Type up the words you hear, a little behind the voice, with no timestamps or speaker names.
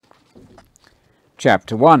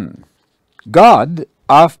Chapter 1. God,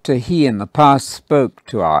 after he in the past spoke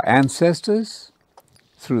to our ancestors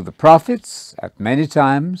through the prophets at many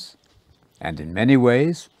times and in many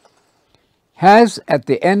ways, has at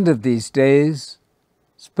the end of these days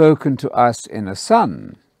spoken to us in a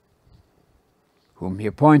Son, whom he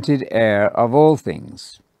appointed heir of all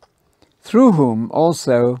things, through whom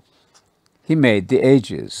also he made the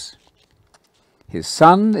ages. His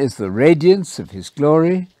Son is the radiance of his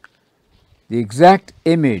glory, the exact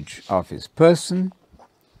image of his person,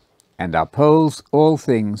 and upholds all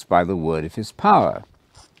things by the word of his power.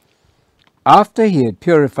 After he had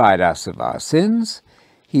purified us of our sins,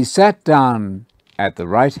 he sat down at the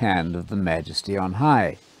right hand of the Majesty on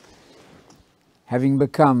high, having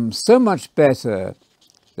become so much better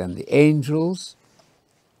than the angels,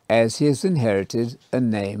 as he has inherited a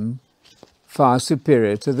name far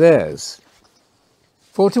superior to theirs.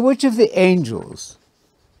 For to which of the angels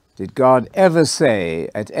did God ever say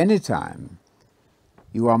at any time,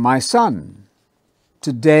 "You are my son,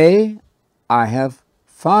 today I have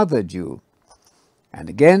fathered you"? And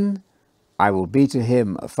again, "I will be to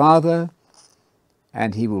him a father,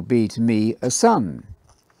 and he will be to me a son"?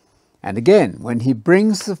 And again, when he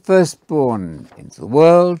brings the firstborn into the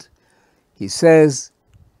world, he says,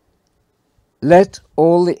 "Let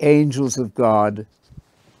all the angels of God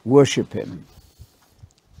worship him."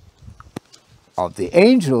 Of the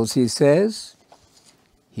angels, he says,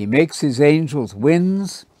 he makes his angels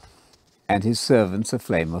winds and his servants a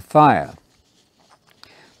flame of fire.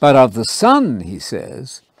 But of the Son, he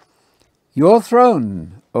says, "Your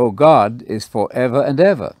throne, O God, is forever and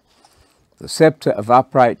ever. The scepter of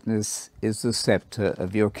uprightness is the scepter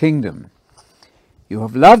of your kingdom. You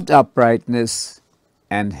have loved uprightness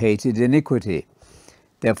and hated iniquity.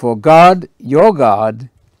 Therefore God, your God,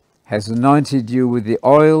 has anointed you with the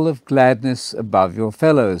oil of gladness above your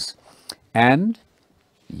fellows. And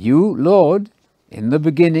you, Lord, in the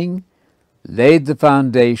beginning laid the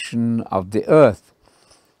foundation of the earth,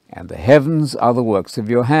 and the heavens are the works of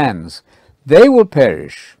your hands. They will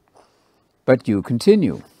perish, but you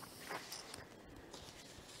continue.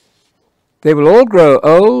 They will all grow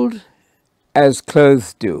old as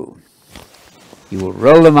clothes do. You will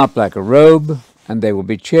roll them up like a robe, and they will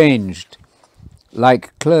be changed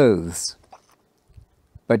like clothes.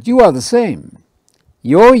 But you are the same.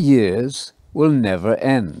 Your years will never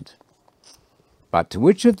end. But to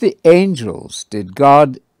which of the angels did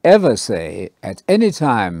God ever say at any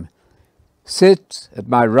time, "Sit at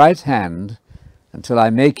my right hand until I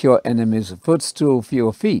make your enemies a footstool for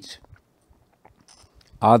your feet"?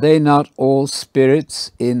 Are they not all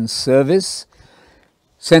spirits in service,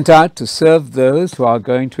 sent out to serve those who are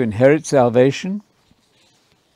going to inherit salvation?